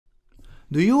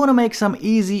Do you want to make some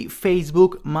easy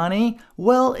Facebook money?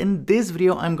 Well, in this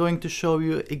video, I'm going to show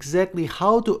you exactly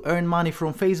how to earn money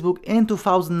from Facebook in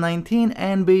 2019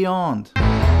 and beyond.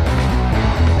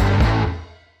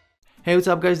 Hey, what's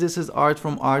up guys, this is Art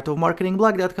from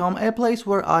artofmarketingblog.com, a place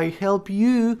where I help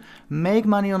you make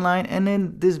money online, and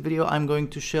in this video I'm going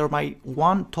to share my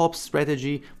one top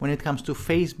strategy when it comes to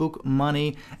Facebook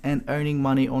money and earning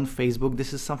money on Facebook.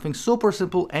 This is something super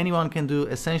simple, anyone can do.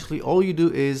 Essentially all you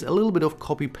do is a little bit of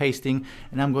copy pasting,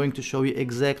 and I'm going to show you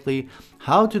exactly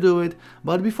how to do it.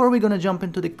 But before we're gonna jump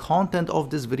into the content of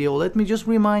this video, let me just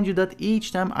remind you that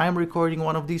each time I'm recording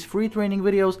one of these free training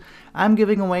videos, I'm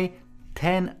giving away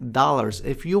 $10.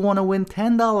 If you want to win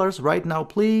 $10 right now,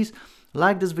 please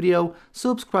like this video,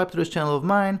 subscribe to this channel of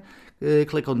mine,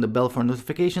 click on the bell for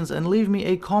notifications, and leave me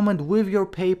a comment with your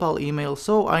PayPal email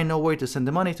so I know where to send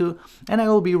the money to, and I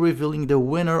will be revealing the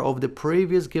winner of the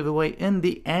previous giveaway in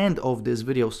the end of this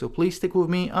video. So please stick with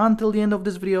me until the end of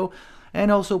this video, and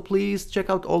also please check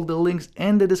out all the links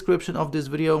in the description of this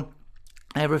video.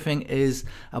 Everything is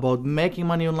about making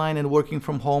money online and working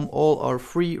from home. All are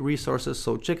free resources,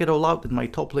 so check it all out. And my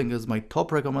top link is my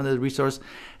top recommended resource.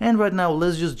 And right now,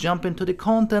 let's just jump into the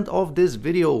content of this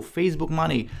video. Facebook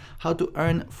money, how to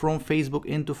earn from Facebook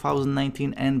in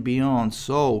 2019 and beyond.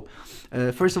 So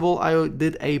first of all, I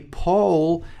did a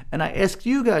poll and I asked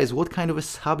you guys what kind of a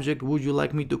subject would you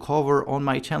like me to cover on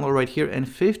my channel right here, and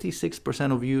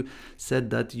 56% of you said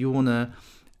that you wanted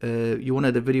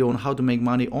a video on how to make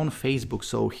money on Facebook.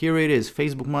 So here it is,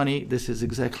 Facebook money. This is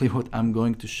exactly what I'm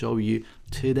going to show you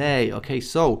today. Okay,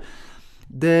 so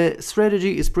the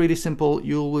strategy is pretty simple.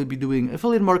 You will be doing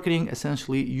affiliate marketing.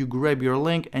 Essentially, you grab your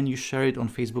link and you share it on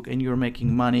Facebook and you're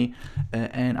making money.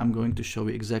 And I'm going to show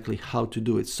you exactly how to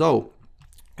do it. So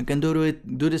you can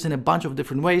do this in a bunch of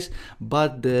different ways,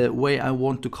 but the way I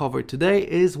want to cover today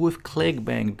is with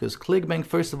ClickBank, because ClickBank,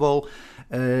 first of all,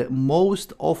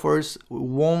 most offers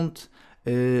won't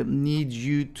need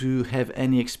you to have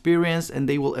any experience, and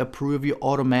they will approve you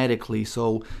automatically.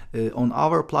 So on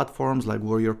our platforms like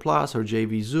Warrior Plus or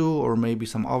JVZoo or maybe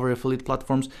some other affiliate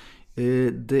platforms,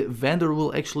 the vendor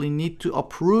will actually need to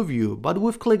approve you. But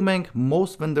with ClickBank,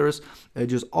 most vendors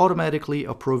just automatically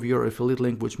approve your affiliate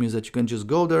link, which means that you can just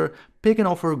go there, pick an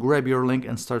offer, grab your link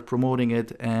and start promoting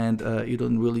it, and you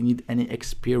don't really need any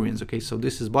experience. Okay, so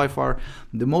this is by far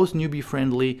the most newbie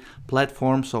friendly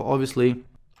platform. So obviously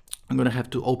I'm gonna have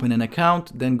to open an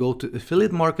account, then go to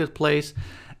affiliate marketplace,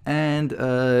 and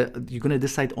you're gonna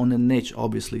decide on a niche,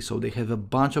 obviously. So they have a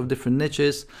bunch of different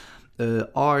niches: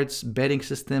 arts, betting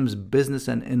systems, business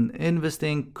and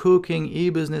investing, cooking,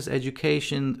 e-business,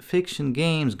 education, fiction,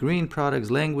 games, green products,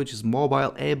 languages,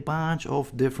 mobile, a bunch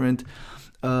of different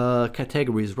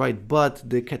categories, right? But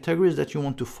the categories that you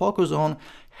want to focus on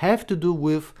have to do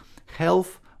with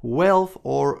health, wealth,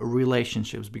 or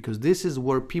relationships, because this is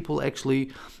where people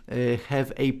actually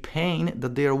have a pain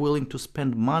that they are willing to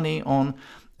spend money on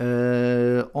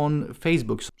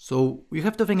Facebook. So you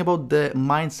have to think about the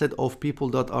mindset of people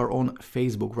that are on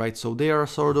Facebook, right? So they are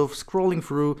sort of scrolling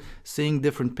through, seeing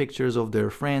different pictures of their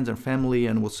friends and family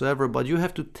and whatsoever, but you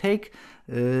have to take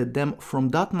them from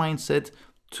that mindset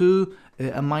to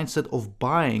a mindset of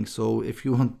buying. So if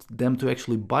you want them to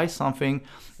actually buy something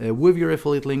with your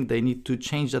affiliate link, they need to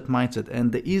change that mindset,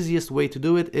 and the easiest way to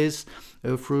do it is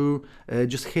through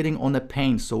just hitting on a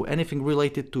pain. So anything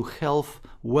related to health,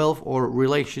 wealth, or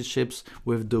relationships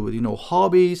with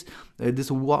hobbies.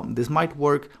 This might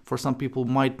work for some people,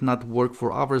 might not work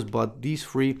for others, but these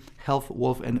three, health,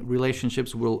 wealth, and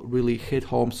relationships, will really hit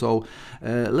home. So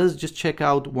let's just check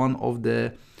out one of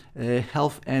the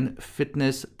health and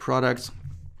fitness products.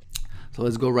 So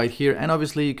let's go right here, and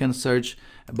obviously you can search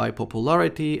by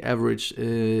popularity, average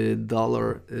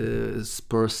dollar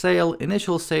per sale,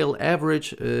 initial sale,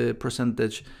 average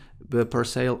percentage per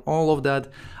sale, all of that.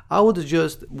 I would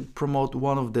just promote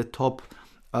one of the top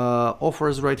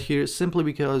offers right here, simply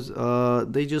because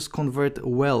they just convert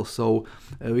well. So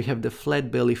we have the Flat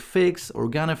Belly Fix,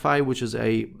 Organifi, which is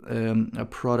a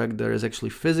product that is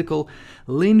actually physical.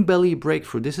 Lean Belly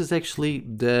Breakthrough, this is actually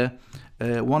the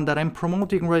one that I'm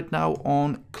promoting right now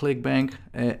on ClickBank,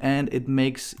 and it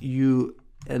makes you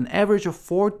an average of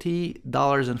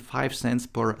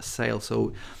 $40.05 per sale.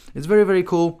 So it's very, very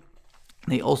cool.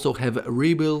 They also have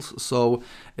rebuilds, so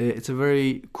it's a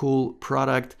very cool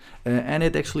product, and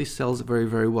it actually sells very,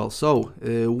 very well. So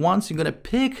once you're gonna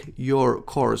pick your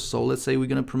course, so let's say we're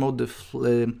gonna promote the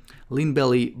Lean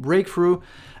Belly Breakthrough,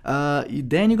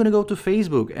 then you're gonna go to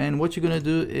Facebook, and what you're gonna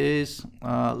do is,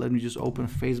 let me just open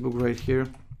Facebook right here.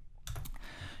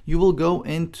 You will go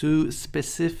into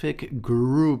specific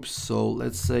groups. So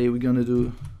let's say we're gonna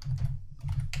do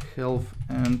health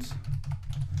and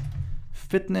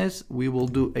fitness, we will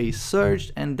do a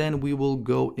search, and then we will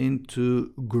go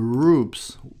into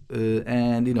groups,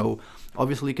 and you know,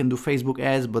 obviously you can do Facebook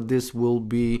ads, but this will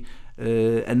be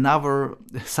another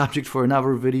subject for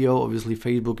another video. Obviously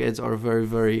Facebook ads are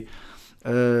very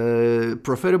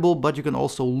profitable, but you can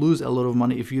also lose a lot of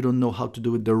money if you don't know how to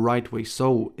do it the right way.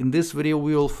 So in this video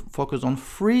we will focus on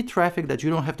free traffic that you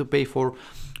don't have to pay for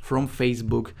from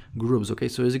Facebook groups. Okay,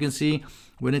 so as you can see,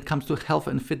 when it comes to health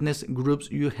and fitness groups,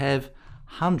 you have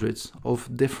hundreds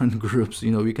of different groups.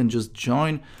 You know, you can just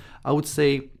join, I would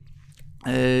say,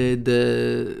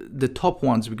 the top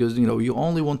ones, because you know, you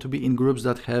only want to be in groups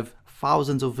that have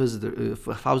thousands of visitors,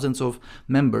 thousands of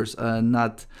members,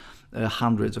 not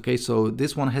hundreds. Okay, so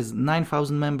this one has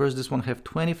 9,000 members, this one have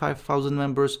 25,000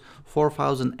 members,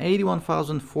 4,000,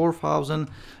 81,000, 4,000,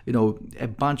 you know, a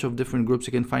bunch of different groups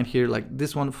you can find here. Like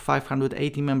this one,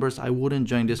 580 members. I wouldn't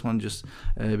join this one just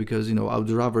because, you know, I would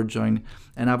rather join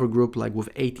another group like with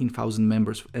 18,000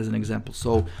 members as an example.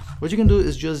 So what you can do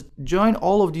is just join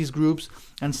all of these groups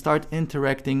and start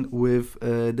interacting with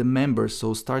the members.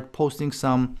 So start posting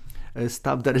some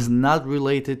stuff that is not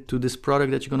related to this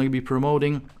product that you're going to be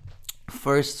promoting.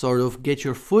 First, sort of get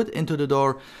your foot into the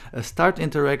door, start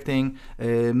interacting,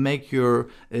 make your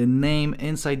name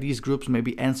inside these groups,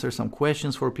 maybe answer some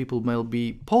questions for people,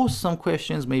 maybe post some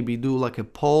questions, maybe do like a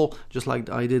poll, just like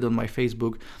I did on my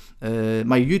Facebook,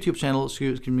 my YouTube channel,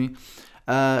 excuse me.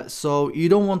 So you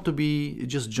don't want to be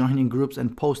just joining groups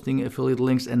and posting affiliate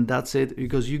links and that's it,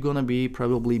 because you're gonna be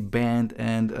probably banned,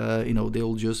 and you know,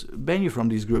 they'll just ban you from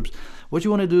these groups. What you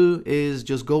want to do is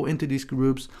just go into these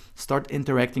groups, start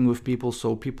interacting with people,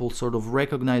 so people sort of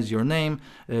recognize your name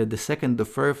the second, the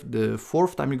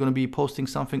fourth time you're going to be posting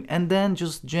something, and then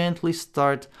just gently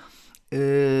start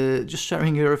just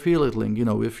sharing your affiliate link. You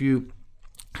know, if you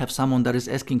have someone that is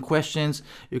asking questions,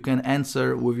 you can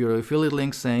answer with your affiliate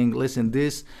link saying, listen,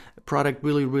 this product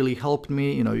really helped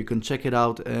me, you know, you can check it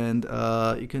out, and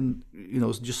you can, you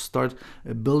know, just start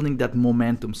building that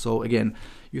momentum. So again,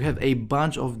 you have a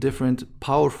bunch of different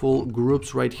powerful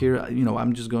groups right here. You know,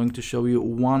 I'm just going to show you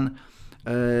one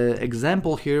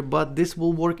example here, but this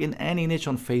will work in any niche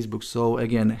on Facebook. So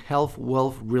again, health,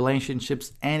 wealth,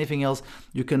 relationships, anything else,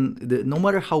 you can, no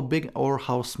matter how big or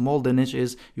how small the niche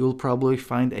is, you'll probably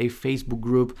find a Facebook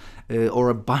group or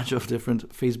a bunch of different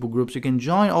Facebook groups. You can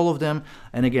join all of them,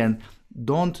 and again,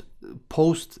 don't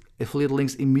post affiliate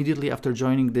links immediately after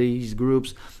joining these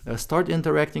groups. Start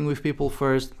interacting with people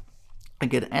first.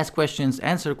 Again, ask questions,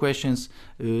 answer questions,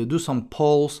 do some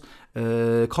polls,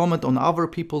 comment on other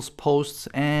people's posts,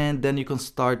 and then you can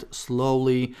start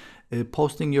slowly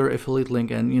posting your affiliate link.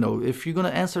 And you know, if you're gonna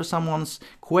answer someone's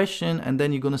question and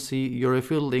then you're gonna see your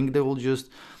affiliate link, they will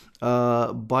just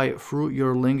buy through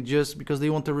your link just because they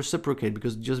want to reciprocate,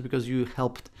 just because you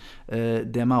helped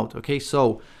them out. Okay,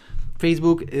 so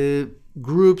Facebook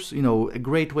groups, you know, a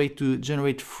great way to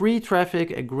generate free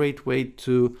traffic, a great way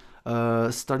to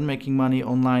start making money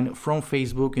online from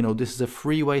Facebook. You know, this is a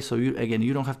free way, so you, again,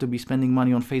 you don't have to be spending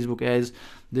money on Facebook ads.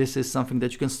 This is something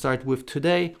that you can start with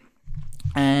today.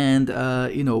 And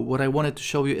you know, what I wanted to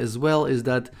show you as well is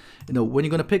that, you know, when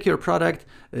you're gonna pick your product,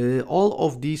 all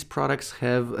of these products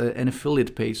have an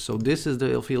affiliate page. So this is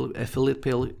the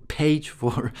affiliate page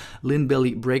for Lean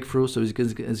Belly Breakthrough. So as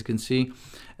you can see,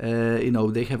 you know,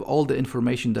 they have all the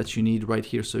information that you need right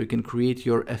here. So you can create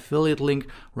your affiliate link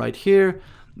right here.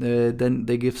 Then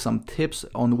they give some tips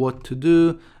on what to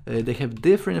do. They have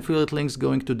different affiliate links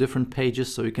going to different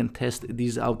pages, so you can test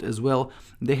these out as well.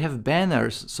 They have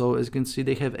banners, so as you can see,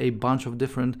 they have a bunch of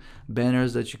different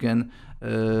banners that you can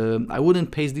I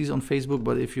wouldn't paste these on Facebook,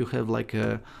 but if you have like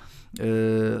a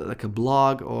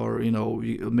blog, or you know,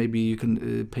 maybe you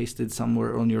can paste it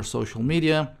somewhere on your social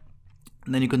media,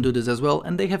 and then you can do this as well.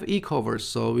 And they have e-covers,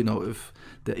 so you know, if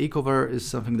the e-cover is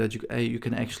something that you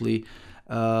can actually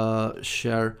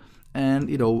share, and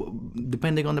you know,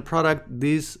 depending on the product,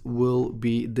 this will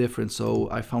be different. So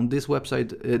I found this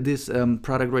website, this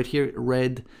product right here,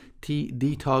 Red Tea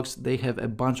Detox. They have a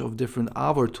bunch of different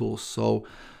other tools, so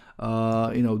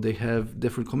you know, they have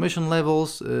different commission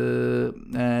levels,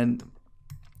 and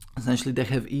essentially they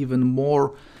have even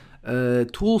more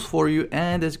tools for you.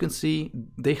 And as you can see,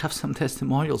 they have some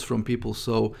testimonials from people.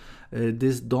 So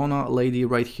this Donna lady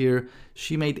right here,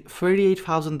 she made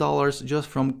 $38,000 just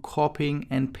from copying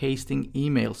and pasting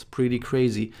emails. Pretty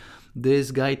crazy.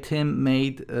 This guy Tim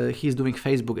made, he's doing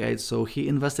Facebook ads, so he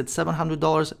invested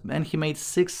 $700 and he made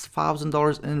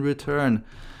 $6,000 in return.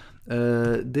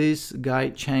 This guy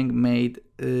Chang made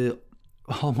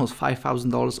almost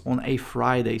 $5,000 on a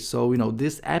Friday. So you know,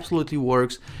 this absolutely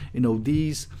works. You know,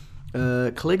 these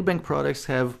ClickBank products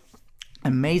have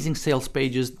amazing sales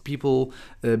pages. People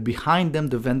behind them,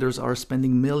 the vendors, are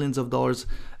spending millions of dollars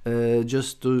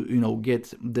just to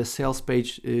get the sales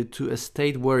page to a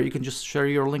state where you can just share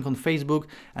your link on Facebook,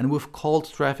 and with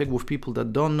cold traffic, with people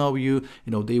that don't know you,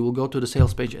 they will go to the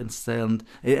sales page and send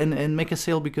and make a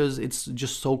sale because it's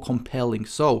just so compelling.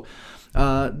 So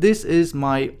this is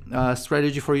my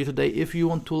strategy for you today. If you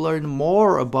want to learn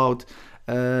more about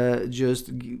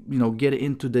just get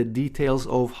into the details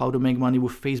of how to make money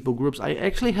with Facebook groups, I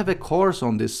actually have a course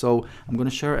on this, so I'm going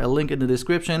to share a link in the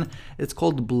description. It's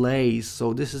called Blaze.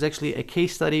 So this is actually a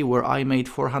case study where I made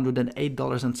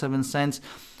 $408.07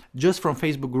 just from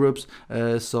Facebook groups.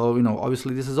 So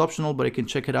obviously this is optional, but you can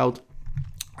check it out.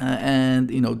 And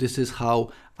this is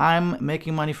how I'm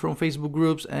making money from Facebook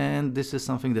groups, and this is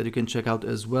something that you can check out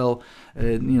as well.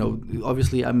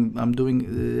 Obviously I'm doing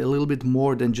a little bit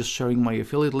more than just sharing my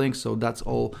affiliate links, so that's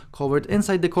all covered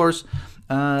inside the course.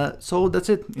 So that's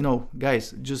it,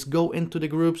 guys, just go into the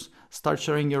groups, start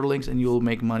sharing your links, and you'll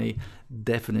make money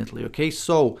definitely. Okay,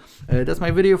 so that's my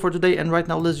video for today, and right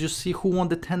now let's just see who won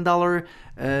the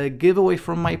 $10 giveaway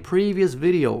from my previous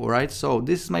video. All right, so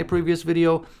this is my previous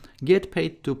video, get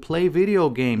paid to play video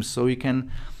games, so you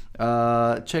can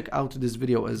check out this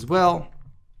video as well.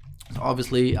 So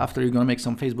obviously after you're gonna make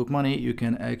some Facebook money, you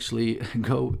can actually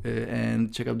go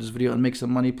and check out this video and make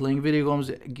some money playing video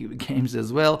games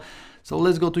as well. So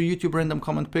let's go to YouTube random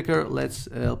comment picker. Let's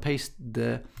paste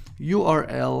the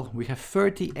URL. We have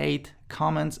 38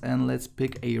 comments, and let's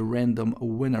pick a random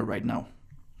winner right now.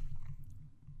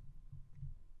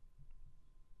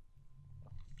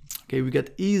 Okay, we got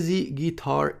Easy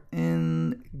Guitar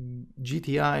in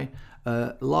GTI.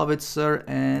 Love it, sir.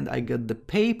 And I got the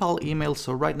PayPal email.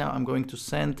 So right now I'm going to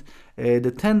send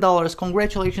the $10.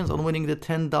 Congratulations on winning the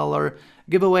 $10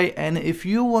 giveaway. And if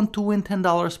you want to win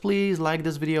 $10, please like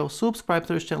this video, subscribe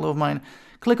to this channel of mine,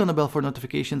 click on the bell for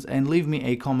notifications, and leave me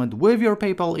a comment with your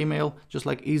PayPal email, just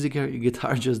like Easy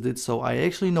Guitar just did, so I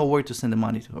actually know where to send the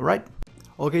money to. All right.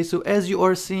 Okay, so as you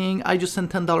are seeing, I just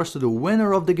sent $10 to the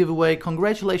winner of the giveaway.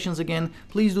 Congratulations again.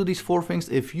 Please do these 4 things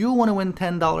if you want to win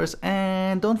 $10,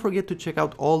 and don't forget to check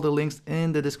out all the links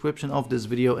in the description of this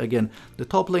video. Again, the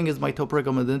top link is my top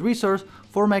recommended resource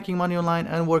for making money online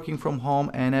and working from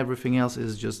home, and everything else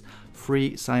is just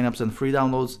free signups and free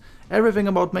downloads. Everything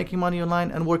about making money online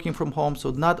and working from home,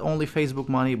 so not only Facebook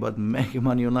money, but making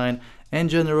money online in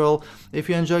general. If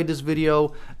you enjoyed this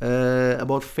video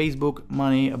about Facebook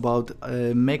money, about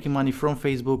making money from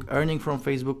Facebook, earning from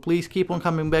Facebook, please keep on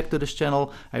coming back to this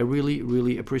channel. I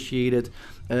really appreciate it.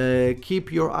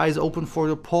 Keep your eyes open for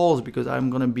the polls, because I'm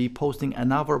gonna be posting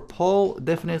another poll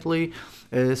definitely,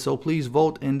 so please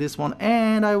vote in this one,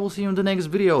 and I will see you in the next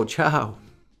video. Ciao.